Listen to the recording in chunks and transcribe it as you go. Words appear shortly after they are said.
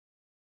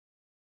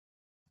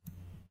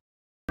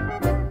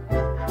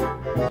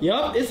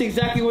Yup, it's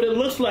exactly what it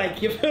looks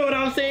like. You feel what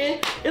I'm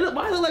saying? Why does it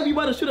look like we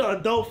about to shoot an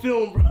adult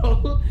film,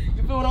 bro?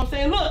 You feel what I'm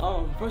saying?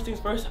 Look. First things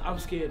first, I'm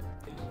scared.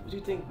 What do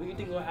you think? What do you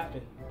think will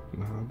happen?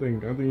 Nah, I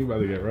think you about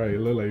to get right. It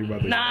look like you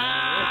about to. Nah,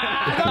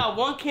 I got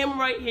one camera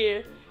right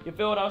here. You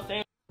feel what I'm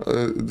saying?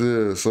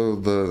 Yeah, so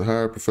the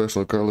hired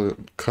professional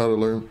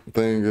cuddler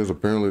thing is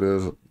apparently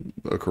there's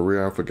a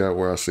career, I forgot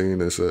where I seen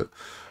this at,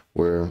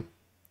 where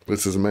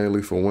this is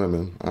mainly for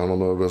women. I don't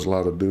know if there's a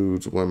lot of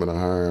dudes women are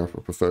hiring for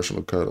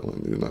professional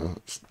cuddling, you know.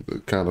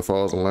 It kind of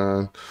falls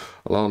along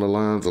the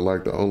lines of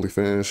like the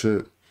OnlyFans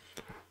shit.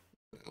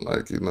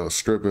 Like, you know,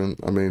 stripping.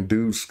 I mean,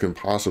 dudes can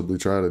possibly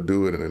try to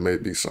do it and it may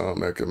be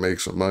something that can make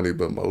some money,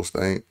 but most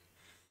ain't.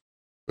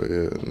 But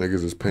yeah,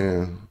 niggas is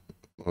paying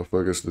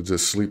motherfuckers to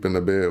just sleep in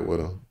the bed with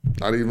them.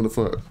 Not even the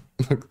fuck.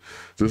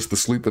 Just to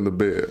sleep in the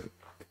bed.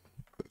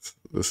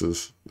 This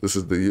is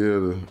the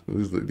year.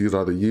 These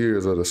are the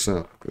years of the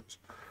simp.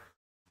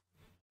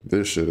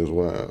 This shit is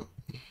wild.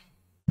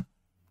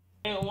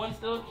 And one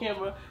still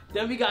camera.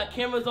 Then we got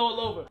cameras all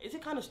over. Is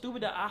it kind of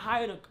stupid that I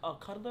hired a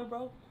cuddler,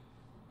 bro?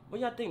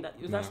 What y'all think?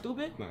 Is that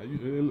stupid? Nah, you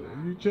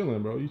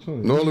chilling, bro. You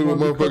chilling. Normally when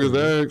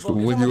motherfuckers ask,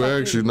 when you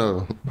ask, you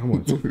know. How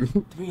much?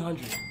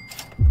 300.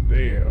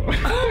 Damn.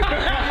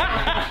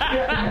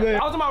 I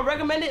was on my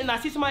recommended and I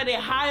see somebody they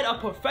hired a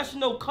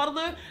professional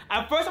cuddler.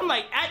 At first I'm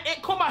like,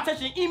 it caught my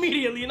attention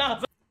immediately. You know?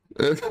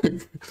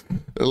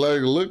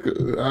 Like, look,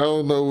 I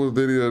don't know what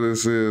video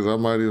this is. I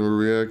might even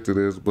react to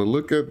this, but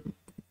look at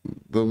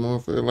the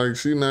motherfucker. Like,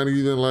 she not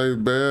even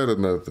like bad or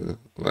nothing.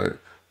 Like,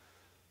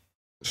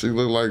 she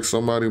look like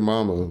somebody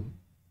mama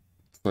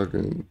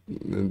fucking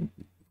and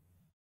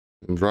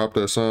dropped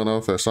her son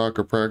off at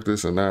soccer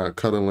practice and now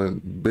cuddling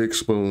big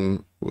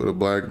spoon with a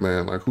black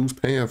man. Like, who's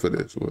paying for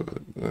this?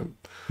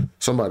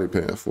 Somebody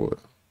paying for it.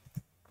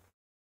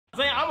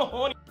 I'm a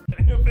horny,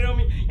 you feel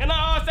me? You know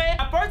what I'm saying?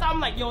 At first I'm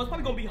like, yo, it's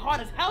probably gonna be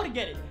hard as hell to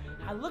get it.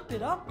 I looked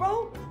it up,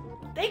 bro.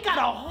 They got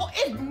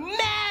it's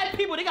mad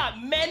people. They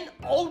got men,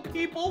 old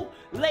people,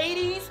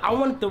 ladies. I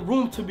want the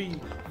room to be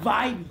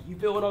vibey, you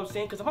feel what I'm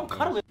saying? Because if I'm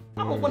cuddling,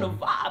 I don't want to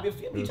vibe, you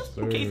feel me? Just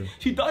in case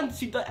she done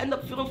end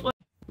up feeling for.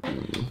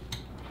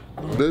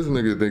 This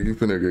nigga think you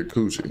finna get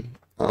coochie.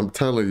 I'm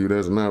telling you,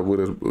 that's not what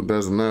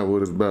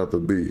it's about to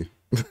be.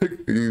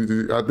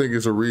 I think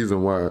it's a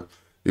reason why,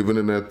 even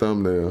in that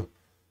thumbnail,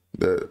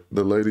 that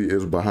the lady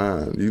is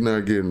behind. You're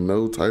not getting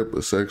no type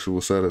of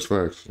sexual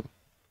satisfaction.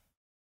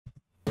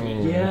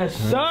 Yes,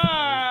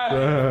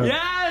 sir.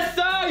 Yes,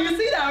 sir. You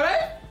see that,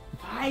 right?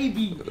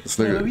 Vibey. This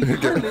nigga,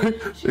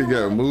 he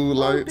got mood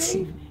lights.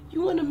 Oh,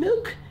 you want a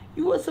milk?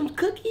 You want some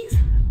cookies?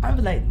 I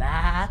was like,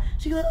 nah.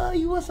 She go, oh,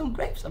 you want some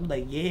grapes? I'm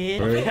like, yeah.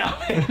 Right.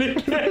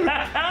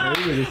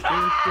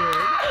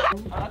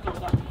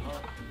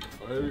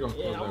 Here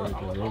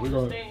we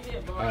go.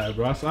 Alright,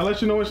 bro. I'll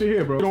let you know when she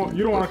here, bro.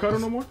 You don't want to cuddle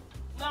no more?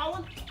 No, I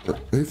want.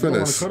 He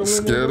finna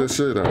scare the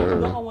shit out of her.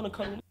 No, I want to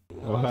cuddle.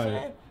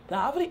 Alright.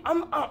 Nah,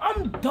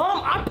 I'm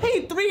dumb. I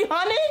paid $300.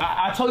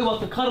 I told you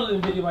about the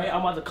cuddling video, right?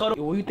 I'm about to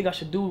cuddle. What do you think I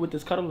should do with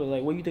this cuddler?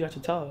 Like, what do you think I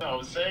should tell her? I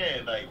was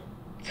saying, like,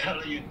 tell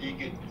her your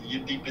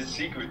deepest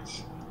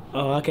secrets.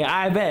 Oh, okay.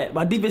 I bet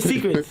my deepest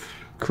secrets.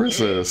 Chris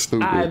is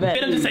stupid. I bet.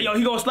 He just say, yo,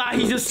 he gonna slide.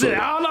 He just said,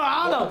 I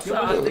don't know.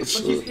 So, but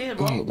she's here,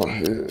 bro. Oh, my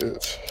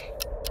head.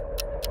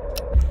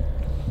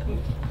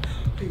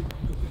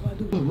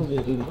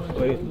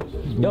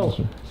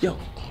 Yo.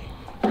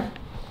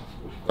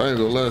 I ain't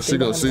gonna lie, she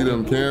gonna see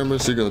them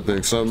cameras, she gonna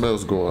think something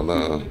else going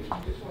on.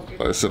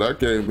 Like, shit, I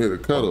came here to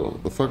cuddle.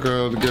 The fuck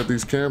I had to get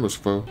these cameras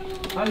for?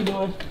 How you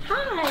doing?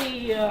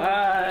 Hi.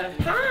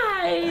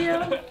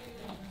 Hi.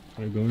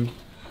 How you doing?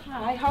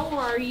 Hi, how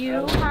are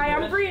you? Hi,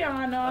 I'm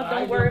Brianna.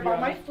 Don't worry about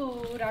my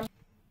food.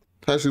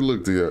 How she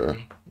look to you?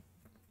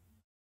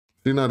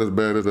 She not as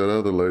bad as that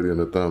other lady in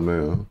the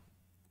thumbnail.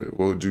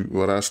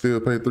 Would I still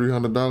pay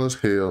 $300?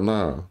 Hell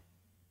nah.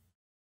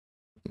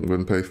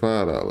 Wouldn't pay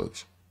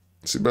 $5.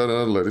 She better than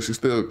the other lady. She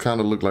still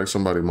kind of look like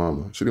somebody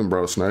mama. She done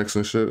brought snacks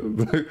and shit.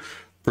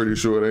 Pretty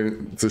sure it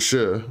ain't to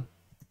share.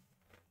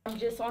 I'm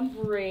just on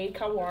break.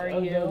 How are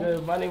you?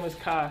 Good. My name is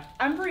Kai.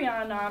 I'm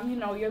Brianna. I'm,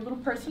 your little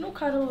personal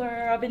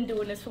cuddler. I've been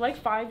doing this for like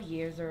 5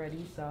 years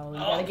already, so you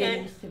gotta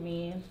get used to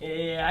me.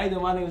 Yeah, I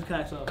know. My name is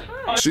Kai, so.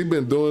 Kai. She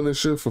been doing this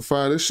shit for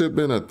 5. This shit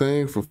been a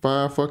thing for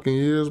 5 fucking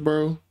years,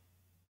 bro.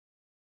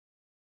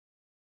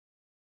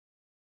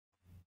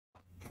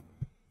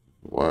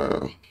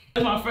 Wow.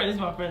 This is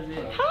my friend.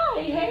 Yeah.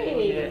 Hi,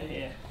 hey.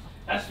 Yeah.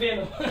 That's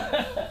Phantom.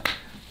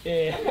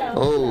 Yeah.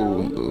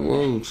 Oh,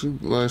 whoa,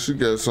 she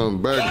got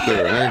something back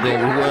there. I ain't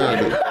gonna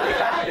ride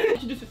it.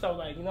 Introduce yourself,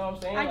 like, you know what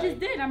I'm saying? I just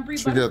did. I'm Brie.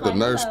 She got the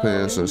nurse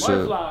pants and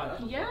shit. Butterfly.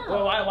 Yeah.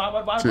 Well,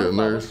 why she a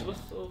nurse?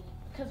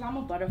 Because I'm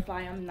a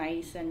butterfly. I'm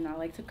nice and I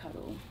like to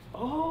cuddle.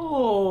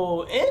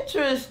 Oh,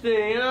 interesting.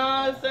 You know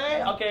what I'm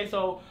saying? Okay,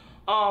 so,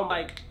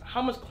 like,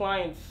 how much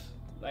clients,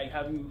 like,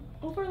 have you?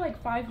 Over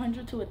like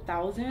 500 to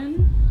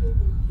 1,000.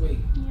 Wait.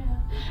 Yeah.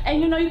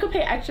 And you could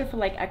pay extra for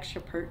like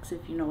extra perks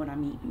if you know what I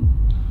mean.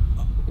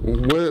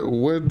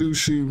 What do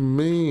she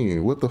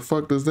mean? What the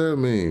fuck does that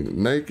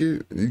mean?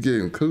 Naked? You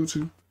getting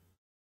coochie?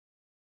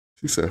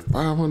 She said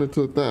 500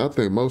 to 1,000. I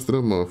think most of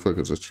them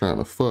motherfuckers are trying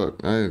to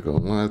fuck. I ain't gonna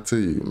lie to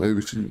you.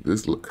 Maybe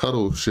this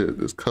cuddle shit,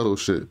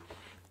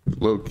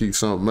 low key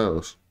something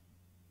else.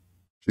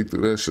 She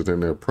threw that shit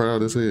in there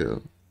proud as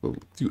hell. A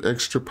few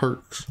extra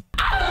perks.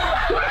 Okay.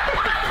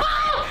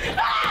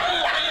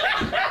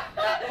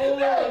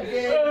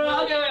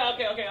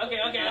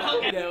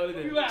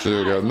 She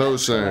got no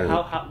shame.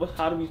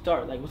 How do we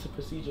start? Like, what's the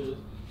procedure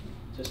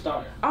to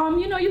start?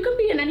 You know, you can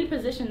be in any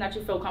position that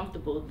you feel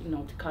comfortable, you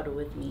know, to cuddle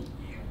with me.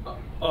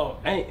 Oh,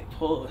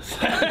 pause.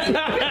 I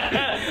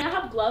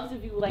have gloves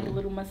if you like a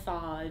little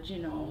massage, you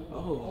know.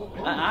 Oh,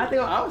 I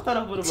think I would start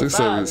off with a She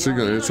massage. said she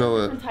gonna hit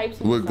your Different types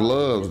of with massages.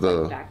 gloves There's,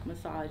 though. like, back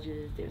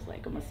massages. There's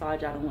like a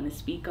massage I don't want to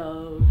speak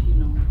of, you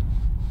know.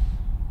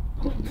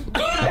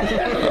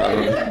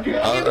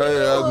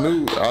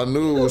 I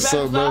knew it was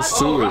something else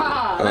to it.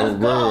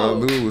 Bro, I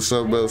knew it was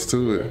something else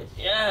to it.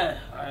 Yeah,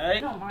 alright.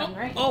 Don't mind,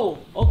 right? Oh,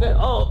 okay,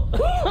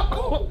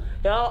 oh.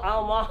 Yeah, I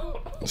don't mind.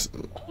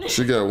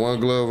 She got one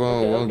glove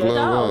on, one glove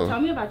So, off.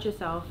 tell me about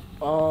yourself.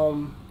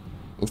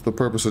 What's the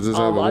purpose of just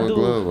having one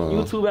glove on?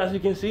 YouTube, as you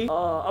can see.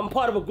 I'm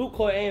part of a group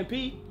called AMP.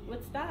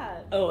 What's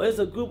that? Oh, it's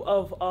a group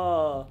of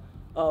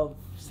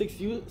six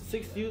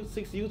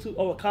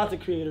YouTube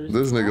content creators.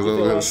 This nigga's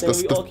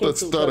over here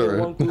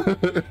stuttering.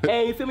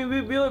 And you feel me?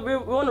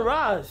 We're on the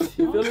rise.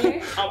 You feel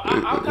me?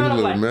 I'm kind of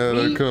look like mad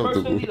me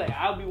uncomfortable. personally. Like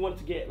I'll be wanting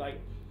to get like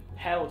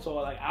held, so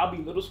like I'll be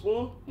little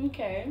spoon.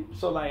 Okay.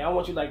 So like I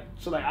want you like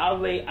I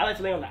like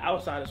to lay on the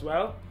outside as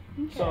well.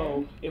 Okay.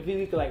 So if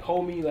you could like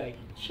hold me like.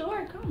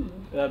 Sure, come.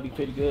 That'd be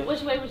pretty good.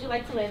 Which way would you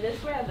like to lay,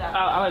 this way or that?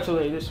 I like to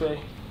lay this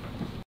way.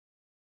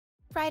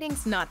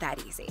 Writing's not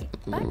that easy.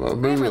 But I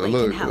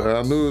Grammarly can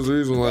help. knew there's a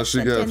reason why This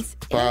she got sentence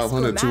is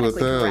 500 to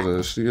grammatically 1,000.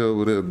 correct. She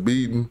over there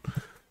beating.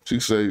 She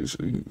say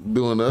she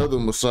doing the other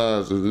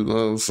massages. You know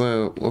what I'm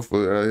saying?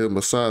 Motherfucker out here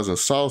massaging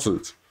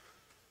sausage,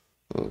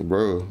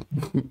 bro.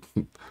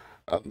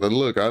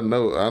 Look, I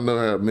know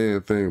how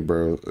men think,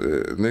 bro.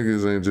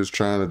 Niggas ain't just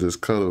trying to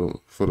just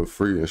cuddle for the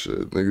free and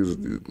shit.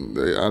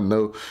 Niggas, I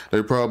know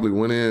they probably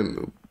went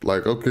in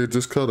like, okay,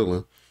 just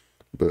cuddling,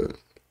 but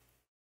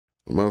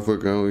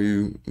motherfucker on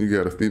you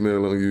got a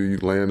female on you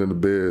laying in the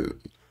bed.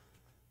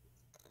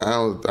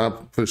 I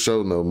for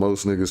sure know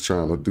most niggas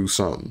trying to do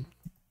something.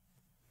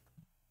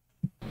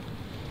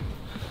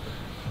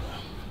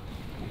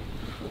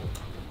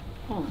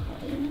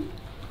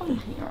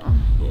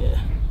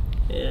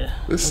 Yeah.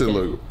 This shit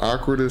look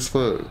awkward as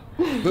fuck.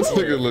 This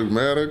nigga look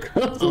mad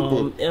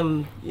uncomfortable.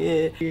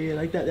 Yeah,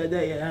 like that.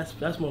 Yeah,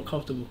 that's more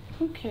comfortable.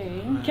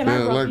 Okay. Can I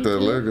Yeah, rub like you that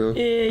too? Lego.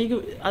 Yeah,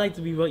 you can. I like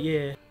to be,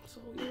 yeah.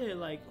 So yeah,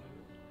 like.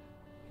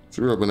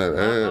 She rubbing that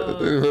ass.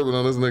 They rubbing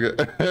on this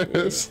nigga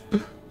ass.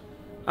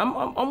 I'm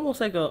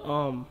almost like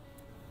a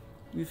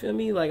You feel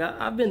me? Like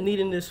I've been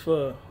needing this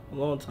for a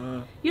long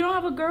time. You don't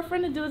have a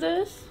girlfriend to do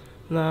this?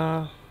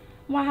 Nah.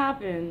 What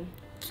happened?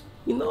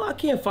 You know I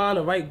can't find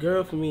the right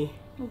girl for me.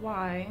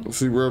 Why?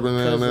 She rubbing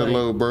on that like,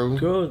 low, bro.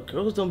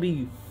 Girls don't be,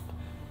 you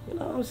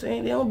know what I'm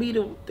saying? They don't be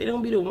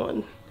the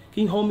one.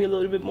 Can you hold me a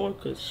little bit more?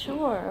 Cause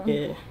Sure.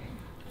 yeah,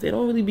 they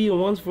don't really be the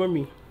ones for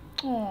me.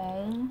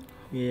 Aww.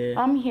 Yeah.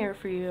 I'm here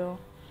for you.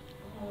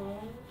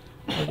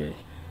 Okay.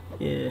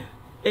 Yeah.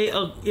 Hey,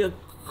 yeah,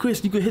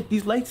 Chris, you could hit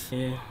these lights.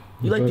 Yeah.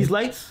 You like these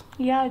lights?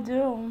 Yeah, I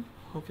do.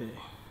 Okay.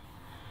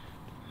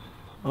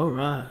 All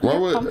right. Why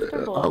would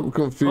comfortable. I'm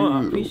confused? Oh,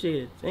 I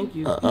appreciate it. Thank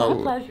you. My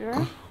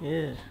pleasure.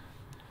 Yeah.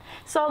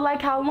 So,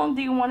 like, how long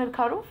do you want to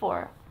cuddle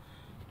for?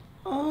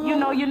 You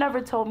know, you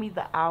never told me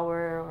the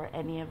hour or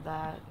any of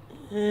that.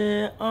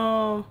 Yeah.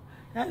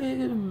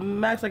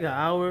 Max like an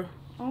hour.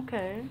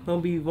 Okay.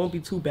 Won't be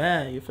too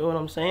bad. You feel what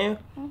I'm saying?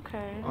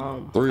 Okay. I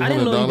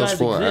didn't know you guys $300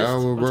 for an exist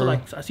hour, bro. until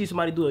like I see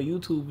somebody do a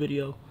YouTube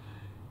video.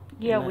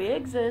 Yeah, we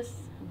exist.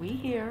 We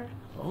here.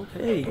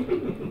 Okay.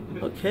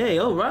 Okay.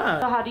 All So,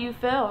 right. how do you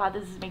feel? How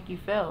does this make you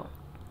feel?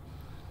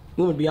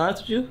 You want me to be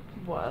honest with you?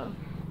 What?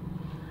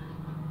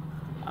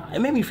 It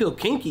made me feel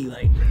kinky.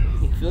 Like,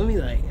 you feel me?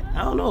 Like,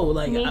 I don't know.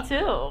 Like, Me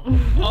too.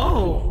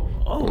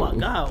 Oh my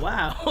God!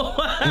 Wow.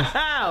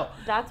 Wow.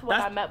 That's what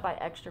I meant by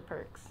extra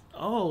perks.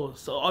 Oh,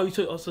 so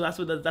that's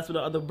where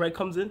the other bread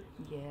comes in?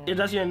 Yeah. Is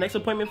that your next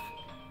appointment?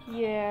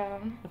 Yeah.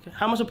 Okay.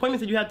 How much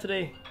appointments did you have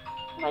today?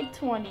 Like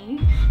 20.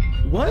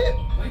 What?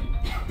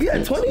 You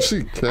had 20?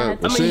 She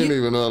capped. I She mean, didn't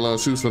even know how long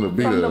she was gonna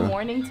be From there. the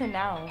morning to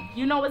now.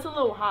 You know, it's a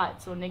little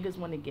hot, so niggas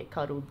want to get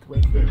cuddled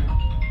with, you know.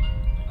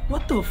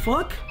 What the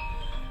fuck?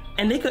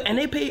 And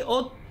they pay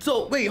all.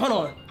 So wait, hold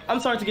on. I'm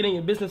sorry to get in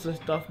your business and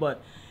stuff,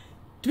 but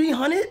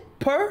 300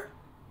 per?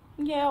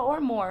 Yeah,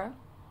 or more.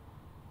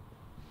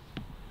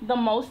 The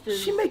most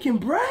is... She making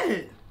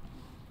bread.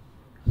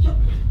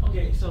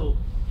 Okay, so,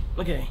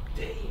 okay.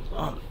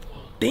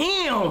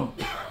 Damn.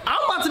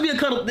 I'm about to be a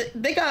cuddle.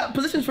 They got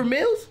positions for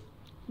males?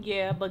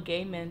 Yeah, but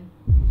gay men.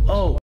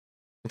 Oh.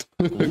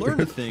 Learn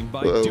a thing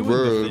by doing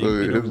Bro, the thing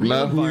in a it's real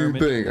not who you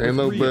environment think. Ain't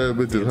no with bad real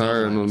bitches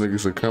hiring no hands-on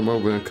niggas to come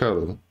over and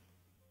cuddle.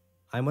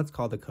 I'm what's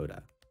called a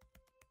coda.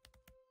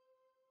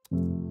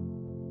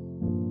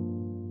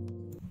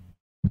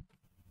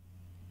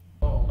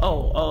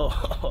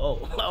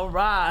 All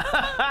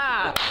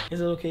right.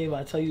 Is it okay if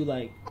I tell you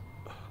like,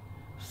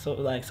 some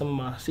of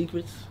my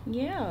secrets?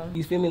 Yeah.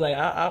 You feel me? Like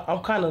I'm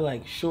kind of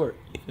like short.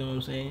 You know what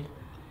I'm saying?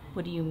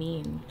 What do you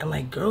mean? And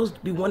like girls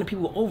be wanting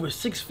people over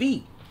 6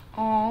 feet.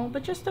 Oh,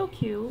 but you're still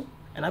cute.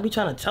 And I be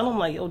trying to tell them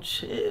like, yo,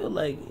 chill.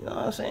 Like, you know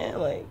what I'm saying?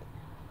 Like,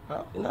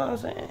 you know what I'm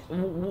saying?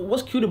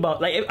 What's cute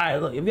about like?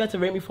 Look, if you had to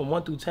rate me from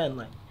 1 through 10,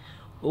 like,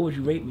 what would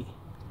you rate me?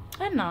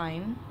 A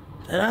 9.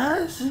 That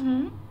ass?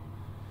 Mm-hmm.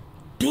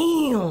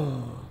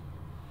 Damn.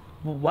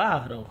 Well,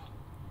 why though?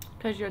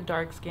 Cause you're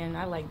dark skinned.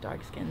 I like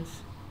dark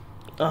skins.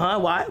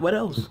 Why? What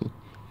else?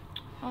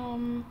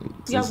 You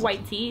have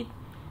white teeth.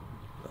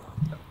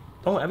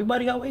 Don't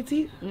everybody got white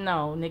teeth?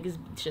 No, niggas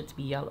should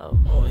be yellow.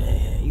 Oh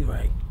yeah, you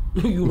right.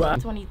 You right.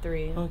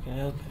 23.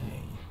 Okay.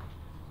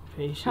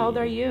 Appreciate How old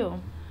are it. you?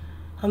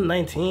 I'm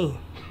 19.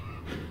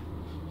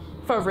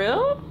 For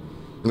real?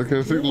 Look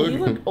at you You looking.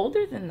 look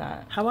older than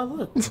that. How I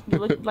look? You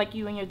look like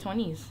you in your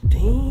 20s.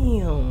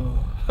 Damn.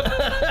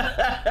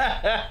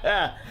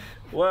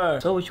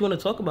 Word. So what you want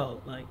to talk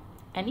about? Like,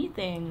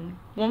 Anything.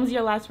 When was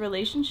your last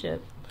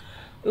relationship?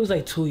 it was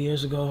like 2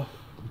 years ago.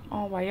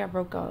 Oh, why y'all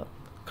broke up?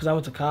 Cause I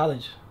went to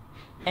college.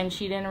 And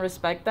she didn't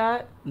respect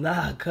that?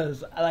 Nah,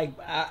 cause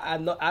I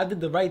know I did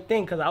the right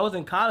thing. Cause I was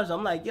in college.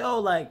 I'm like, yo,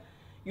 like,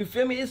 you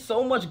feel me? There's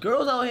so much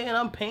girls out here, and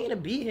I'm paying to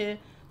be here.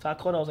 So I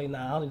called her. I was like,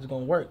 nah, I don't think it's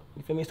gonna work.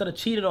 You feel me? Instead of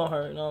cheating on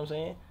her, you know what I'm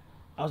saying?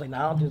 I was like,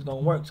 nah, I don't think it's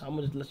gonna work. So I'm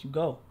gonna just let you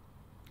go.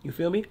 You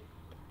feel me?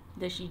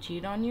 Did she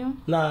cheat on you?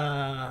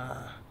 Nah.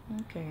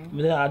 Okay.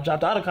 But then I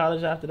dropped out of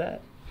college after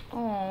that.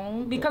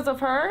 Oh, because of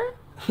her?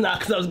 Nah,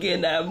 cause I was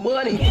getting that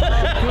money.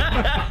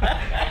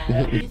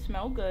 You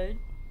smell good.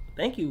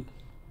 Thank you.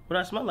 What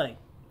I smell like?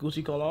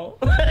 Gucci cologne.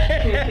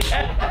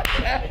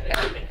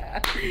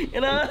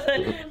 You know what I'm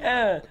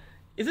saying?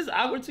 Is this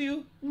awkward to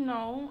you?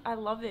 No, I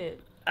love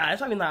it. It's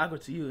probably not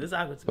awkward to you. It's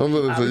awkward to me. I'm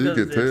gonna say you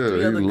can tell.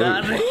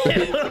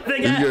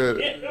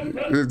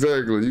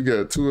 Exactly. You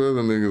got 2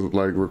 other niggas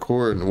like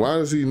recording. Why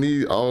does he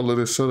need all of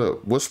this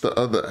setup? What's the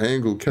other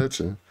angle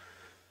catching?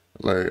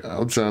 Like,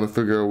 I'm trying to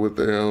figure out what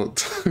the hell.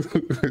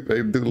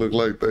 They do look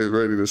like they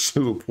ready to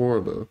shoot a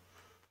porno.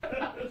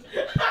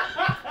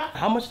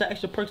 How much the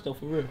extra perks though,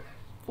 for real?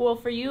 Well,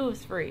 for you,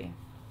 it's free.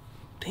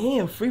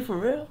 Damn, free for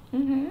real?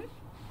 Mm-hmm.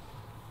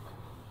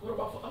 What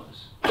about for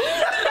us?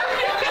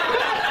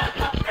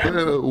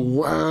 Yeah,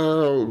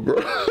 wow, bro.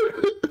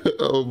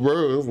 Oh,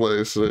 bro, it's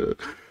like shit.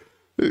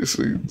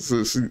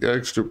 See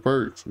extra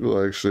perks.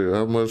 You're like, shit,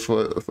 how much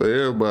for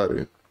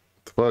everybody?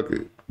 Fuck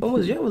it. When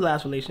was your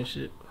last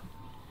relationship?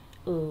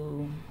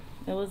 Ooh,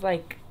 it was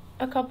like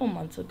a couple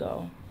months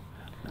ago.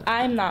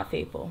 I'm not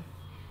faithful.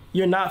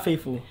 You're not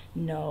faithful.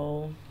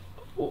 No.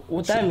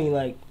 What that mean?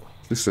 Like,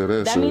 She said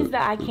that. That means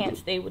that I can't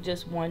stay with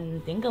just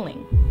one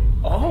dingaling.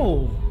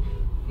 oh,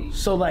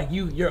 so like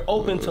you're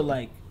open to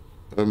like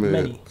I mean,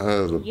 many.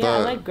 as a Yeah, I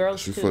thought, like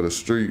girls she too. for the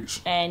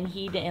streets. And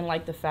he didn't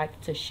like the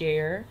fact to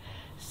share,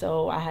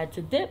 so I had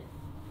to dip.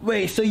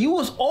 Wait, so you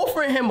was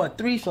offering him a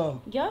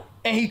threesome Yep.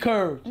 and he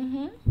curved?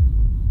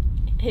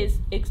 His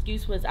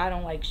excuse was, I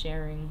don't like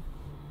sharing.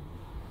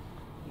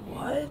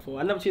 What?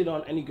 I never cheated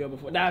on any girl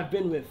before that I've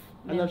been with.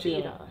 I never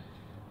cheated on.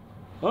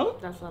 Huh?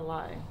 That's a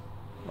lie.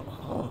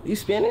 Oh, you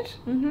Spanish?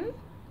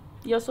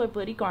 Yo soy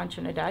Puerto Rican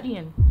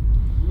Trinidadian.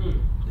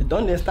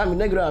 ¿Dónde está mi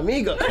negro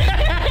amigo?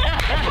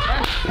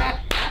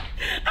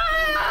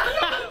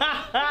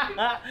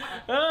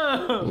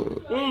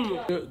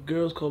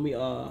 Girls call me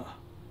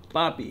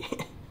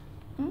Papi.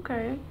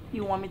 Okay.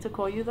 You want me to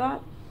call you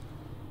that?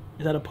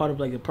 Is that a part of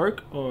like a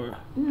perk or?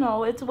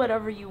 No, it's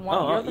whatever you want.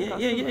 Oh, You're the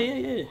customer.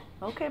 yeah.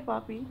 Okay,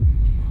 Papi.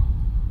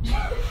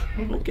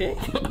 Okay.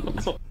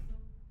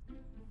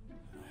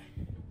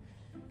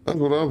 That's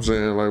what I'm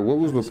saying. Like, what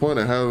was the point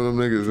of having them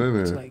niggas in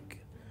It's here? like,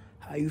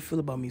 how you feel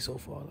about me so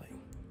far? Like,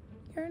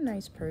 You're a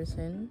nice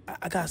person.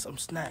 I got some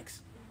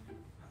snacks.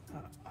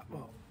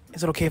 Well,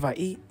 is it okay if I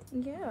eat?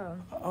 Yeah.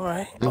 All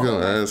right. I'm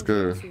gonna ask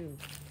her.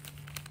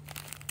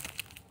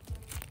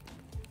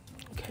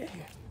 Okay.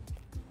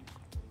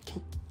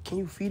 Can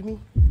you feed me?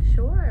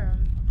 Sure.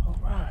 All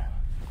right.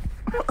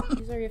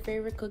 These are your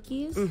favorite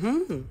cookies?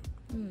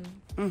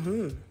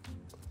 Mm-hmm.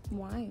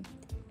 Why?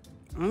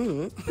 I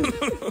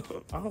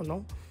don't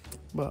know,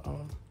 but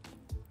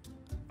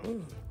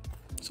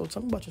So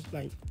tell me about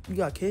your you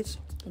got kids?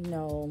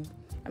 No.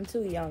 I'm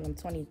too young. I'm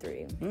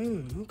 23.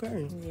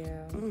 Okay.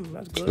 Yeah.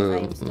 That's good.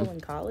 I am still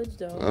in college,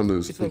 though. I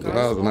knew when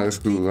I was in high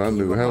school, I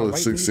knew hella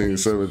 16,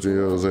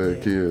 17-year-olds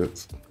had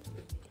kids.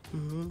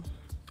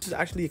 This is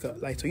actually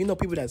like so you know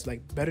people that's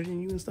like better than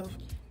you and stuff,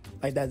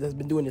 like that's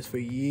been doing this for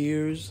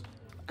years.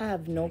 I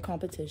have no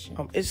competition.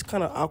 It's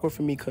kind of awkward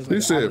for me because He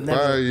said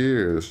 5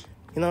 years.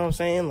 You know what I'm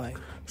saying? Like,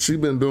 She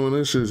been doing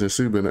this shit since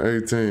she been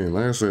 18.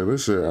 Like I said,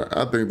 this shit,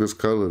 I think this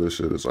color, this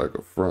shit is like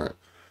a front.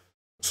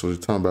 So you're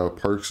talking about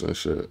perks and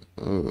shit.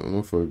 I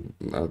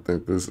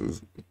think this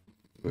is,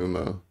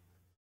 I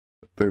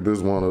think this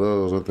is one of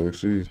those. I think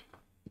she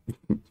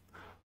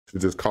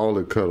just called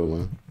it cuddling. you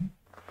know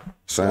what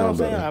Sound I'm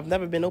saying? better. I've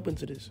never been open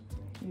to this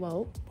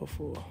Well,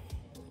 before.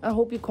 I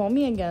hope you call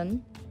me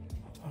again.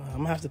 I'm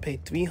gonna have to pay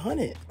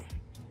 $300.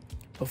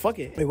 But fuck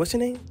it. Wait, what's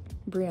your name?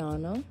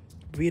 Brianna.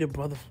 Bree the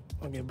brother.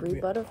 Okay, Bree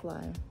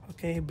Butterfly.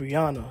 Okay,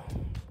 Brianna.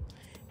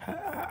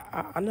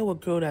 I know a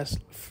girl that's.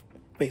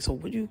 Wait, so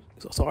would you?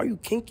 So are you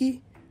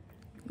kinky?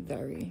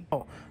 Very.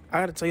 Oh,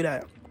 I gotta tell you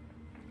that.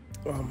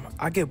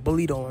 I get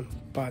bullied on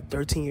by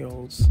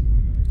 13-year-olds.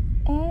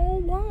 Oh,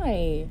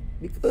 why?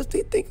 Because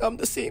they think I'm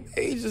the same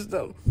age as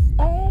them.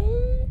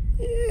 Oh.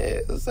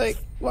 Yeah, it's like,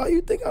 why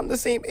you think I'm the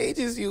same age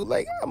as you?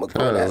 Like, I'm a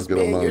grown Kinda ass get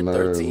on man, my you're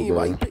nerves, 13, bro.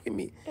 why you picking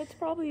me? It's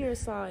probably your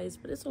size,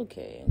 but it's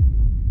okay.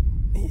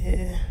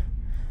 Yeah.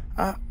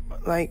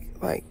 Like,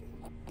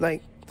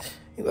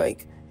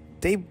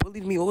 they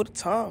bullied me all the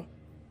time.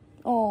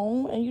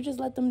 Oh, and you just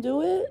let them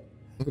do it?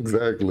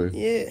 Exactly.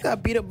 Yeah. I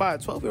got beat up by a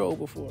 12-year-old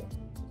before.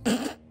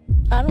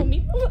 I don't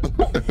need them.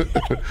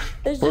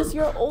 It's just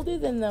you're older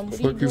than them.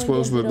 What are you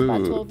supposed to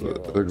doing getting beat do?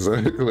 up by 12-year-olds?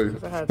 Exactly.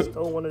 I had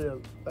stole one of the,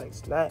 like,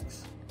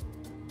 snacks.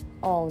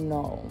 Oh,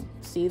 no.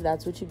 See,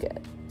 that's what you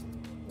get.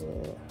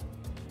 Yeah.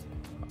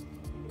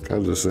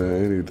 I'm just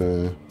saying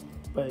anything.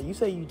 But you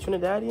say you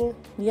Trinidadian?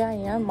 Yeah, I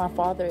am. My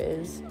father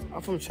is.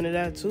 I'm from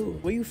Trinidad, too.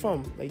 Where you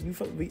from? Like, you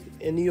from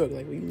in New York?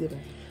 Like, where you live at?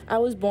 I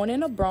was born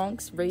in the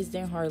Bronx, raised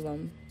in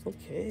Harlem.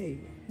 Okay.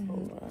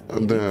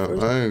 Damn,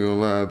 I ain't gonna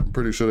lie. I'm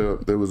pretty sure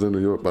they was in New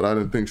York, but I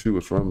didn't think she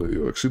was from New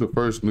York. She the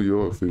first New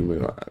York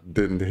female I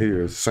didn't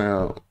hear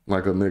sound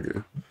like a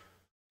nigga.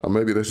 Or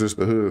maybe that's just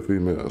the hood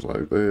females.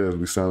 Like, they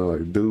be sounding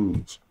like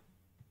dudes.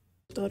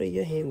 I thought that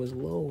your hand was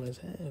low as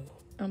hell.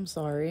 I'm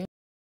sorry.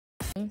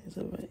 It's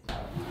alright.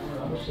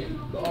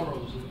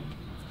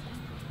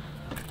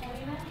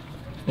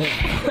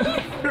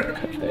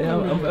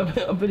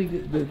 I'm pretty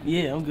good.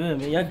 Yeah, I'm good,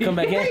 man. Y'all can come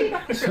back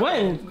in.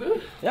 Sweating.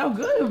 Yeah, I'm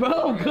good, bro.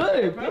 I'm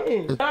good,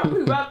 man. I'm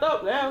pretty wrapped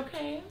up now.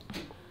 Okay.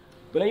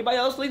 But anybody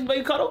else sleep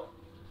baby cuddle?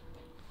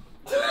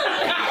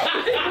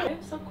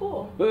 So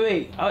cool.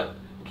 Wait. Can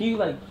you,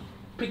 like,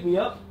 pick me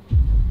up?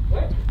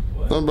 What?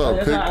 Something about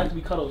That's how I pick. like to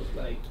be cuddled.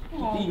 Like, you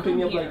can pick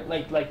me up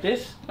like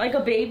this? Like a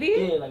baby?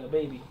 Yeah, like a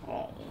baby.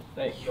 Oh,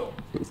 thank you.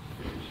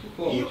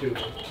 You too.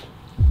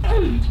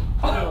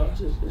 Oh,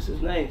 this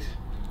is nice.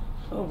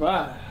 All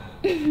right.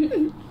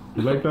 You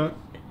like that?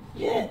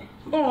 Yeah.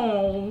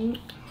 Oh.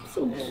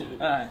 So All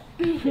right.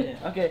 Yeah.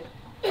 Okay.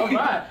 All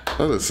right.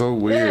 That is so Yeah.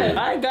 weird. All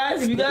right,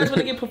 guys. If you guys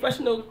want to get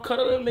professional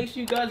cuddling, make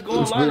sure you guys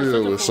go This online. and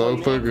video search was up so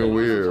for fucking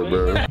weird,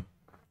 bro.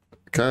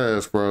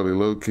 Cass probably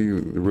low key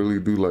really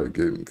do like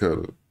getting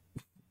cuddled.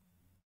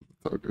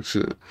 Talking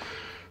shit.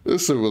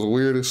 This shit was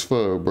weird as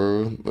fuck,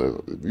 bro.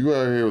 If you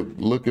out here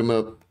looking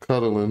up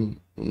cuddling,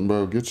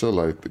 bro, get your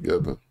life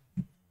together.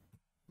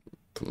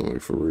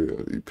 Like, for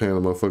real. You paying a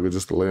motherfucker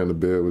just to lay in the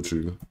bed with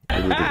you.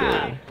 You need to go.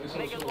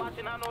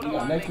 You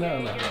got next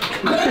now.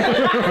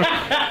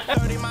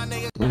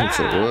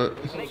 So what?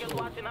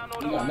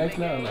 You got next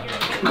now.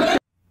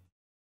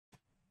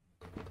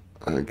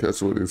 I didn't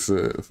catch what he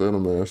said.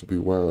 Phenomen should be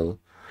wild.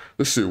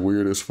 This shit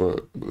weird as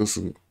fuck.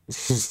 Listen,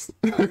 that's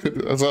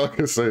all I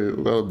can say. It's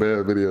not a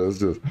bad video. It's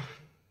just,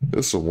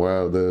 it's some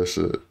wild ass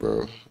shit,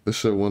 bro. This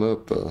shit went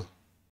up though.